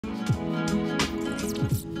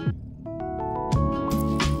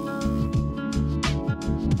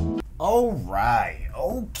Alright,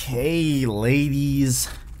 okay, ladies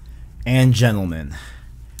and gentlemen.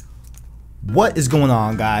 What is going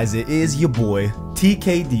on, guys? It is your boy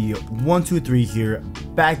TKD123 here,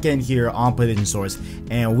 back in here on PlayStation Source,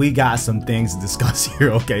 and we got some things to discuss here.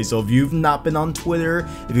 Okay, so if you've not been on Twitter,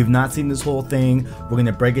 if you've not seen this whole thing, we're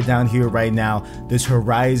gonna break it down here right now. This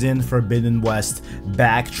Horizon Forbidden West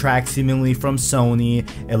backtrack seemingly from Sony.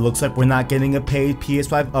 It looks like we're not getting a paid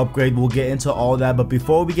PS5 upgrade. We'll get into all that, but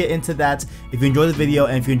before we get into that, if you enjoyed the video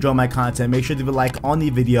and if you enjoy my content, make sure to leave a like on the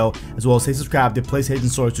video, as well as stay subscribed to PlayStation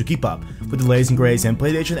Source to keep up with the latest and greatest in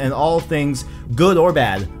PlayStation and all things good or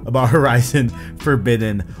bad about Horizon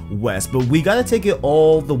Forbidden West. But we gotta take it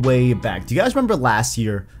all the way back. Do you guys remember last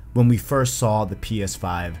year when we first saw the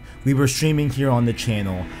PS5? We were streaming here on the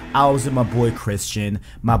channel. I was with my boy Christian,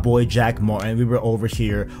 my boy Jack Martin. We were over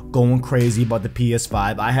here going crazy about the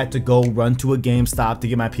PS5. I had to go run to a GameStop to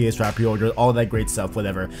get my PS5 pre-order, all that great stuff,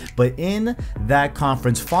 whatever. But in that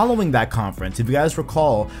conference, following that conference, if you guys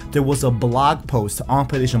recall, there was a blog post on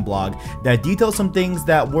PlayStation Blog that detailed some things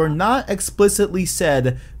that were not explicitly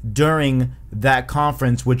said during that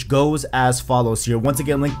conference, which goes as follows here. Once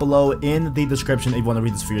again, link below in the description if you want to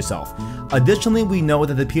read this for yourself. Additionally, we know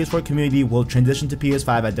that the PS4 community will transition to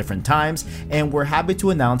PS5 at different times, and we're happy to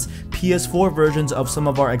announce PS4 versions of some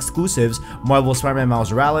of our exclusives, Marvel Spider-Man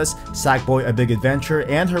Miles Morales, Sackboy A Big Adventure,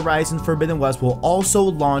 and Horizon Forbidden West will also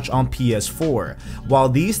launch on PS4. While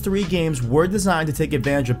these three games were designed to take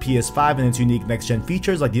advantage of PS5 and its unique next-gen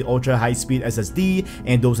features like the ultra high-speed SSD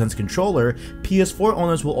and DualSense controller, PS4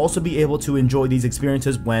 owners will also be able to enjoy these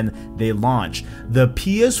experiences when they launch. The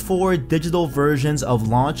PS4 digital versions of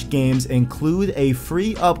launch games include a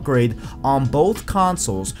free upgrade on both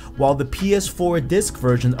consoles, while the PS4 disc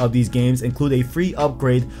version of these games include a free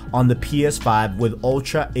upgrade on the PS5 with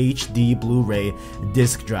Ultra HD Blu-ray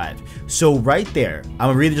disc drive. So right there, I'm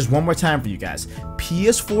gonna read it just one more time for you guys.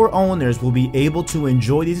 PS4 owners will be able to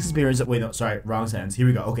enjoy these experiences. Wait, no, sorry, wrong sentence. Here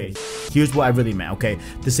we go. Okay, here's what I really meant. Okay,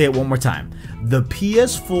 to say it one more time. The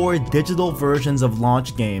PS4 digital versions of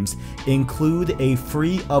launch games include a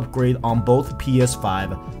free upgrade on both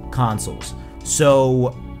PS5 consoles.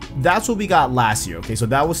 So that's what we got last year. Okay, so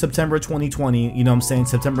that was September 2020, you know what I'm saying,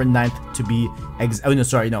 September 9th to be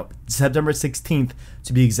September 16th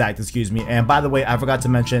to be exact, excuse me. And by the way, I forgot to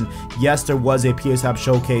mention, yes, there was a PS5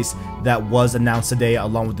 showcase that was announced today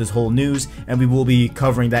along with this whole news, and we will be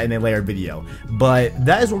covering that in a later video. But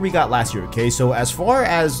that is what we got last year. Okay, so as far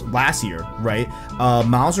as last year, right,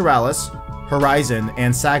 Miles Morales, Horizon,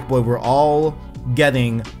 and Sackboy were all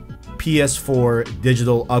getting PS4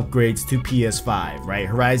 digital upgrades to PS5, right?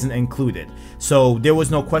 Horizon included. So there was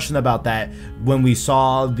no question about that when we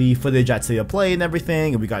saw the footage at State of Play and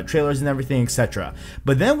everything, and we got trailers and everything, etc.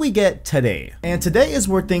 But then we get today, and today is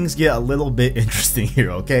where things get a little bit interesting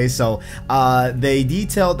here, okay? So they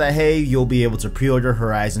detailed that, hey, you'll be able to pre-order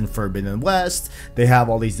Horizon Forbidden West. They have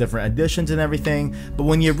all these different editions and everything. But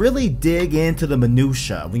when you really dig into the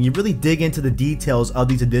minutia, when you really dig into the details of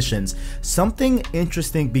these editions, something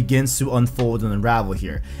interesting begins to unfold and unravel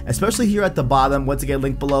here, especially here at the bottom. Once again,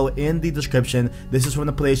 link below in the description. This is from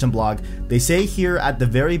the PlayStation blog. They say here at the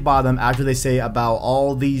very bottom, after they say about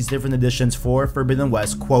all these different editions for Forbidden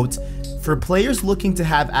West, quote, "For players looking to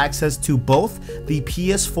have access to both the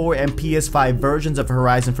PS4 and PS5 versions of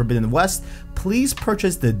Horizon Forbidden West, please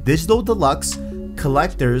purchase the Digital Deluxe,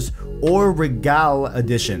 Collectors, or Regal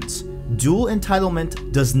editions. Dual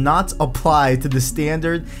entitlement does not apply to the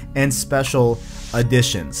standard and special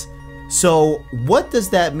editions." So what does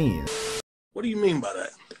that mean? What do you mean by that?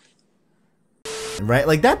 Right,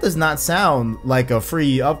 like that does not sound like a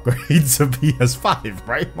free upgrade to PS5,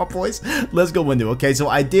 right, my boys? Let's go into it. Okay, so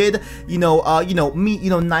I did,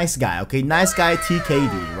 nice guy, okay, nice guy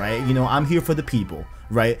TKD, right? You know, I'm here for the people,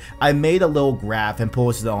 right? I made a little graph and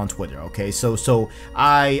posted it on Twitter, okay? So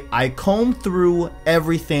I combed through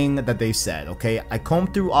everything that they said, okay? I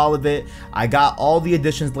combed through all of it. I got all the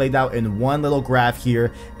editions laid out in one little graph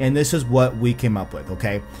here, and this is what we came up with,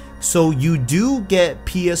 okay? So you do get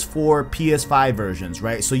PS4, PS5 versions,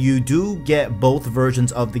 right? So you do get both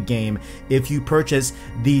versions of the game if you purchase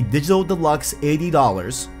the Digital Deluxe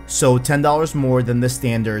 $80, so $10 more than the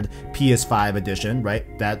standard PS5 edition, right?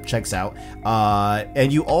 That checks out.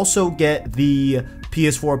 And you also get the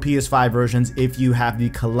PS4, PS5 versions if you have the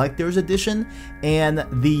Collector's Edition and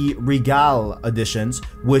the Regal Editions,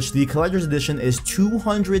 which the Collector's Edition is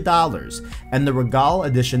 $200 and the Regal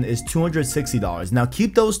Edition is $260. Now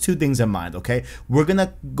keep those two things in mind, okay? We're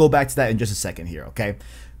gonna go back to that in just a second here, okay?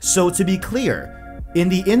 So to be clear, in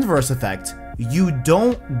the inverse effect, you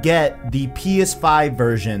don't get the PS5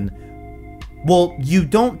 version Well, you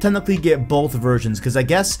don't technically get both versions, because I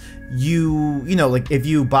guess you know, like if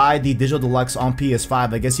you buy the digital deluxe on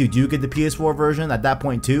PS5, I guess you do get the PS4 version at that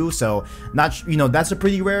point too. So not, you know, that's a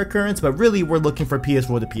pretty rare occurrence, but really we're looking for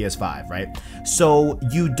PS4 to PS5, right? So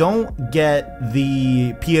you don't get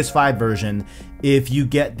the PS5 version if you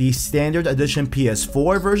get the standard edition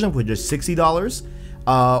PS4 version, which is $60.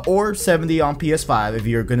 Or $70 on PS5. If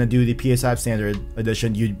you're gonna do the PS5 standard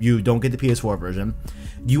edition, you don't get the PS4 version.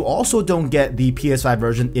 You also don't get the PS5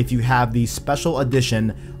 version if you have the special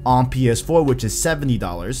edition on PS4, which is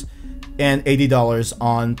 $70, and $80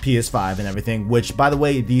 on PS5 and everything, which, by the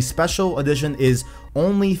way, the special edition is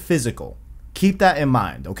only physical. Keep that in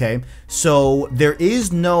mind, okay? So there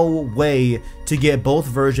is no way to get both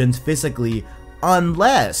versions physically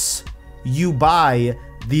unless you buy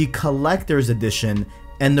the collector's edition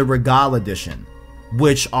and the Regal edition,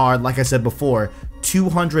 which are, like I said before,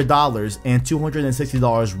 $200 and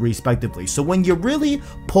 $260 respectively. So when you really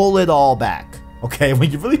pull it all back, okay,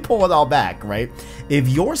 when you really pull it all back, right, if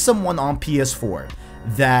you're someone on PS4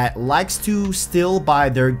 that likes to still buy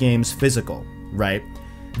their games physical, right,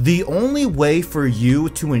 the only way for you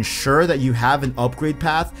to ensure that you have an upgrade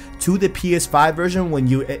path to the PS5 version when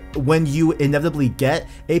you inevitably get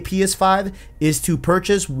a PS5 is to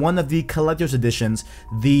purchase one of the collector's editions,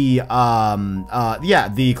 the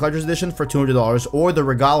collector's edition for $200 or the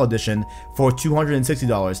Regal edition for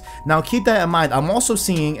 $260. Now keep that in mind. I'm also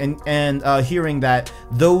seeing and hearing that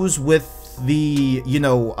those with the, you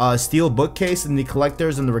know, steel bookcase and the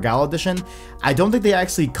collectors and the Regal edition, I don't think they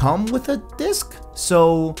actually come with a disc,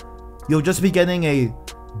 so you'll just be getting a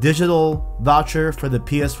digital voucher for the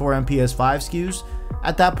PS4 and PS5 SKUs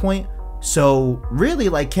at that point. So really,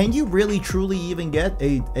 like, can you really truly even get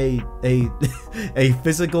a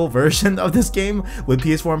physical version of this game with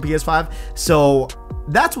PS4 and PS5? So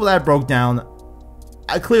that's what I broke down.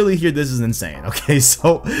 I clearly hear this is insane. Okay,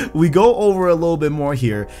 so we go over a little bit more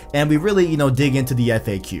here and we really, you know, dig into the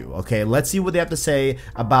FAQ. Okay, let's see what they have to say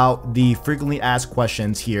about the frequently asked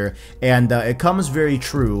questions here. And it comes very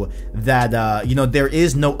true that you know, there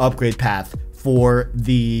is no upgrade path for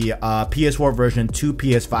the PS4 version to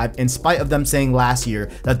PS5, in spite of them saying last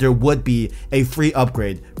year that there would be a free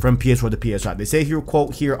upgrade from PS4 to PS5. They say here,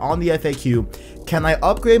 quote here on the FAQ, "Can I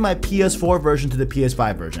upgrade my PS4 version to the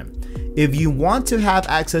PS5 version? If you want to have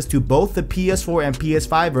access to both the PS4 and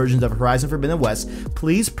PS5 versions of Horizon Forbidden West,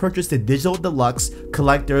 please purchase the digital deluxe,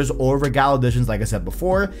 collectors, or Regal editions, like I said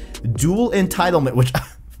before. Dual entitlement," which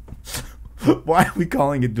why are we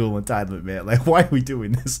calling it dual entitlement, man? Like, why are we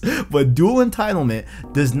doing this? But dual entitlement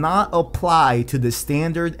does not apply to the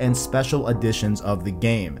standard and special editions of the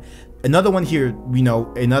game. Another one here, you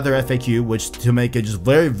know, another FAQ, which to make it just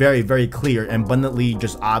very, very, very clear and abundantly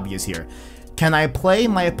just obvious here. "Can I play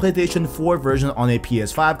my PlayStation 4 version on a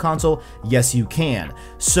PS5 console?" Yes, you can.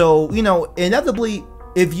 So, you know, inevitably,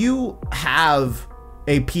 if you have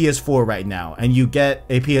a PS4 right now and you get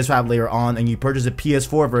a PS5 later on and you purchase a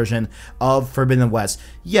PS4 version of Forbidden West,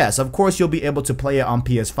 yes, of course you'll be able to play it on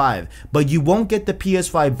PS5, but you won't get the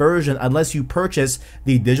PS5 version unless you purchase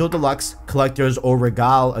the digital deluxe, collectors, or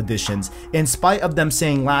Regal editions, in spite of them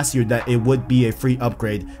saying last year that it would be a free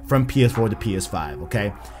upgrade from PS4 to PS5.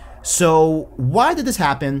 Okay, so why did this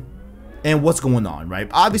happen and what's going on, right?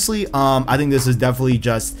 Obviously, I think this is definitely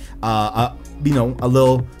just you know, a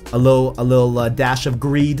little dash of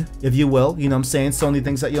greed, if you will. You know what I'm saying? Sony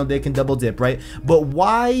thinks that, you know, they can double dip, right? But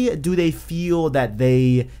why do they feel that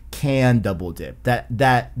they can double dip,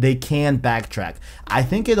 that they can backtrack? I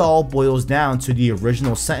think it all boils down to the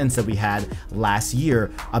original sentence that we had last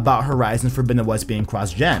year about Horizon Forbidden West being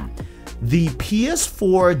cross-gen. The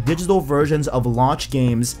PS4 digital versions of launch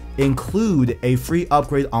games include a free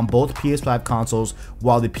upgrade on both PS5 consoles,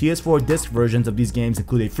 while the PS4 disc versions of these games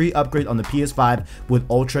include a free upgrade on the PS5 with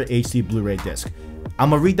Ultra HD Blu-ray disc.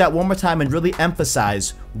 I'm gonna read that one more time and really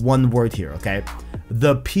emphasize one word here, okay?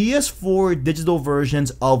 The PS4 digital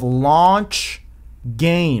versions of launch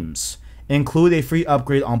games include a free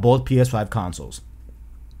upgrade on both PS5 consoles.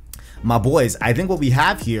 My boys, I think what we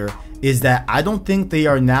have here is that I don't think they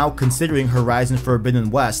are now considering Horizon Forbidden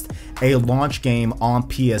West a launch game on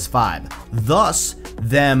PS5, thus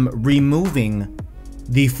them removing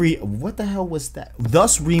the free, what the hell was that?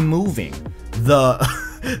 Thus removing the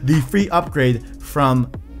the free upgrade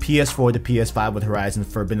from PS4 to PS5 with Horizon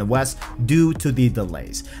Forbidden West due to the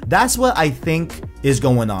delays. That's what I think is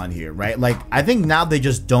going on here, right? Like, I think now they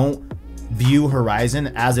just don't view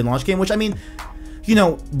Horizon as a launch game, which, I mean, you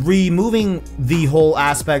know, removing the whole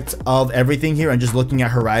aspect of everything here and just looking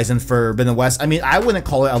at Horizon Forbidden West, I mean, I wouldn't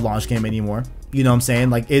call it a launch game anymore. You know what I'm saying?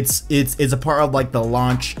 Like it's a part of like the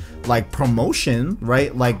launch like promotion,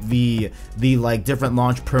 right? Like the like different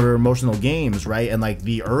launch promotional games, right? And like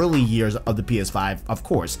the early years of the PS5, of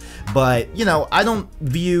course. But you know, I don't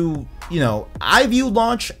view, you know, I view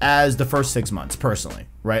launch as the first 6 months personally,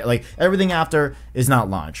 right? Like everything after is not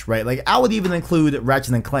launch, right? Like I would even include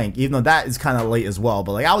Ratchet and Clank, even though that is kind of late as well,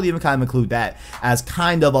 but like I would even kind of include that as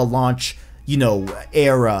kind of a launch, you know,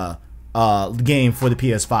 era game for the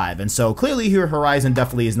PS5. And so clearly here Horizon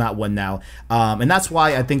definitely is not one now, and that's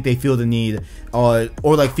why I think they feel the need, or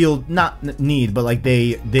like feel not need, but like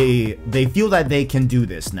they feel that they can do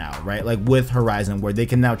this now, right? Like with Horizon, where they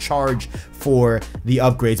can now charge for the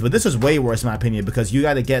upgrades. But this is way worse in my opinion, because you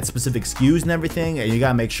got to get specific SKUs and everything, and you got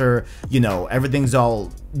to make sure, you know, everything's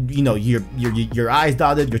all, you know, your I's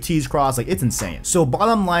dotted, your T's crossed. Like it's insane. So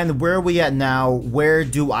bottom line, where are we at now? Where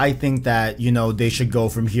do I think that, you know, they should go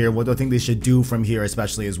from here? What do I think they should do from here,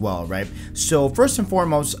 especially as well, right? So first and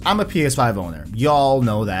foremost, I'm a PS5 owner. Y'all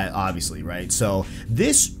know that, obviously, right? So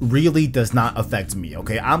this really does not affect me,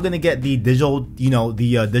 okay? I'm gonna get the digital, you know,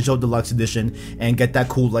 the digital deluxe edition and get that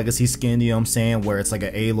cool legacy skin, you know what I'm saying, where it's like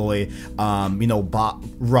an Aloy, you know,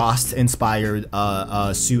 Rost inspired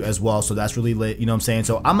suit as well. So that's really lit, you know what I'm saying?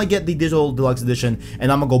 So I'm gonna get the digital deluxe edition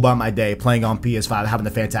and I'm gonna go about my day playing on PS5, having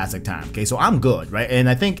a fantastic time, okay? So I'm good, right? And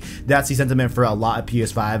I think that's the sentiment for a lot of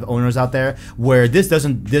PS5 owners out there, where this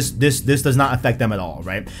does not affect them at all,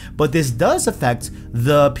 right? But this does affect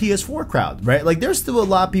the PS4 crowd, right? Like there's still a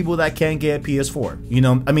lot of people that can't get a PS4, you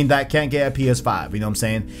know, I mean, that can't get a PS5, you know what I'm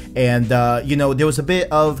saying? And you know, there was a bit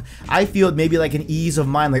of, I feel maybe like an ease of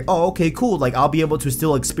mind, like, oh, okay, cool, like I'll be able to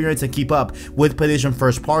still experience and keep up with PlayStation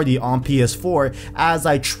first party on PS4 as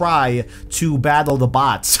I try to battle the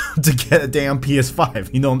bots to get a damn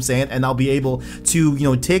PS5, you know what I'm saying? And I'll be able to, you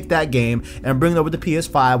know, take that game and bring it over to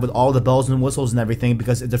PS5 with all the bells and whistles and everything,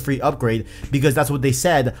 because it's a free upgrade, because that's what they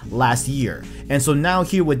said last year. And so now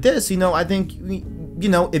here with this, you know, I think, you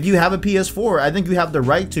know, if you have a PS4, I think you have the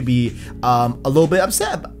right to be a little bit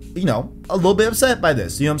upset, you know, a little bit upset by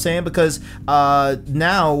this, you know what I'm saying? Because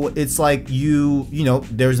now it's like you know,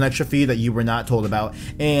 there's an extra fee that you were not told about,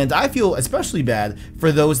 and I feel especially bad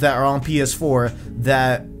for those that are on PS4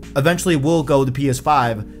 that eventually will go to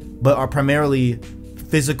PS5 but are primarily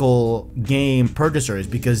physical game purchasers,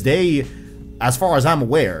 because they, as far as I'm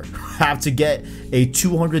aware, have to get a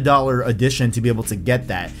 $200 edition to be able to get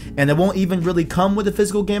that, and it won't even really come with a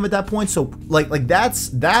physical game at that point. So like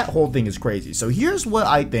that whole thing is crazy. So here's what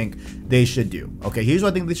I think they should do. Okay, here's what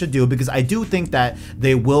I think they should do, because I do think that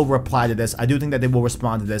they will reply to this. I do think that they will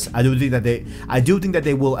respond to this. I do think that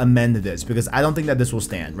they will amend this, because I don't think that this will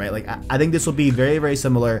stand, right? Like I think this will be very, very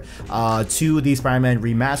similar to the Spider-Man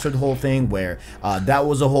remastered whole thing, where that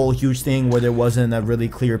was a whole huge thing where there wasn't a really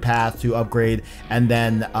clear path to upgrade, and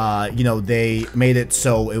then you know, they made it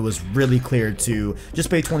so it was really clear to just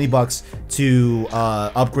pay $20 to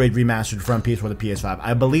upgrade remastered from PS4 to PS5.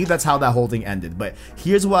 I believe that's how that whole thing ended. But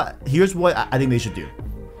here's what I think they should do.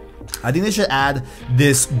 I think they should add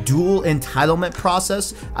this dual entitlement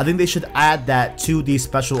process. I think they should add that to the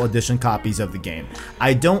special edition copies of the game.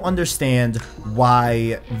 I don't understand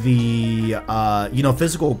why the you know,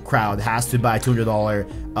 physical crowd has to buy $200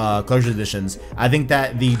 collector's editions. I think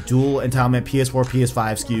that the dual entitlement PS4,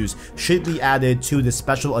 PS5 SKUs should be added to the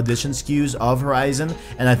special edition SKUs of Horizon,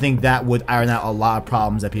 and I think that would iron out a lot of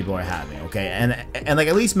problems that people are having, okay? And like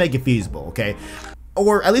at least make it feasible, okay?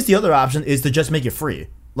 Or at least the other option is to just make it free,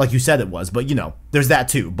 like you said it was, but you know, there's that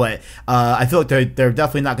too. But I feel like they're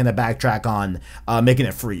definitely not going to backtrack on making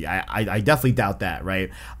it free. I definitely doubt that, right?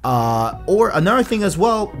 Or another thing as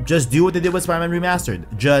well, just do what they did with Spider-Man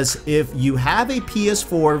Remastered. Just, if you have a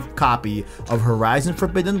PS4 copy of Horizon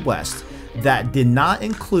Forbidden West that did not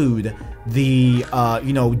include the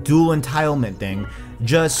you know, dual entitlement thing,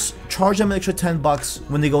 just charge them an extra $10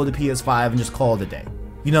 when they go to PS5 and just call it a day.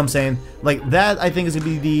 You know what I'm saying? Like that, I think is gonna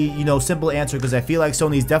be the, you know, simple answer, because I feel like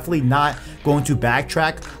Sony's definitely not going to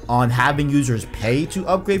backtrack on having users pay to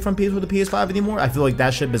upgrade from PS4 to PS5 anymore. I feel like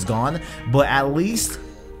that ship is gone, but at least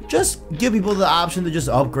just give people the option to just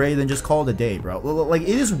upgrade and just call it a day, bro. Like, it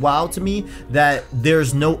is wild to me that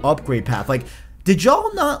there's no upgrade path. Like, did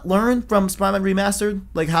y'all not learn from Spider-Man Remastered,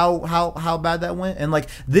 like how bad that went? And like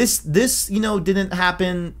this you know, didn't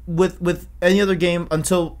happen with any other game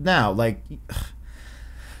until now. Like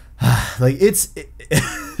like it's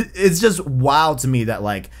just wild to me that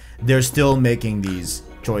like they're still making these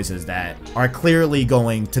choices that are clearly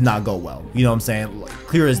going to not go well. You know what I'm saying? Like,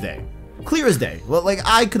 clear as day. Clear as day. Well, like,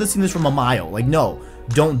 I could have seen this from a mile. Like, no,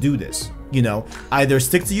 don't do this. You know, either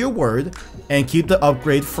stick to your word and keep the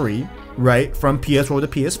upgrade free, right, from PS4 to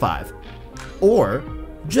PS5, or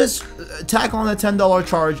just tack on a $10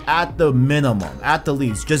 charge at the minimum, at the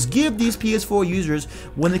least. Just give these PS4 users,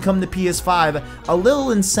 when they come to PS5, a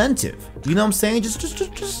little incentive. You know what I'm saying? Just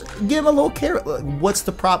give them a little carrot. What's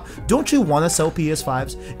the prop? Don't you want to sell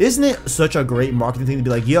PS5s? Isn't it such a great marketing thing to be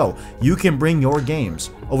like, yo, you can bring your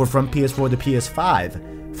games over from PS4 to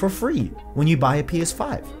PS5 for free when you buy a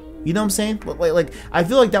PS5? You know what I'm saying? Like I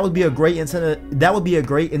feel like that would be a great incentive. That would be a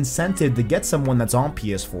great incentive to get someone that's on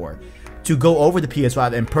PS4 to go over to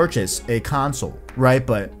PS5 and purchase a console, right?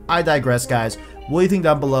 But I digress, guys. What do you think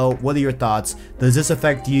down below? What are your thoughts? Does this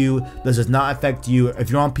affect you? Does this not affect you? If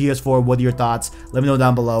you're on PS4, what are your thoughts? Let me know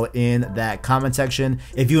down below in that comment section.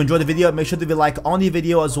 If you enjoyed the video, make sure to leave a like on the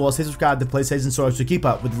video, as well as hit subscribe to PlayStation Source to keep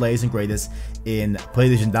up with the latest and greatest in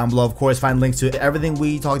PlayStation. Down below, of course, find links to everything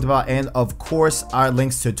we talked about, and of course, our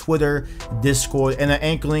links to Twitter, Discord, and an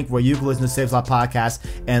anchor link where you can listen to Save Slot Podcast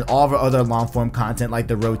and all of our other long-form content like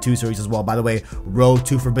the Road 2 series as well. By the way, Road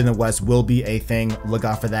to Forbidden West will be a thing. Look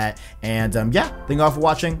out for that. And yeah, thank you all for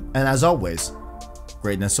watching, and as always,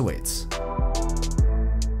 greatness awaits.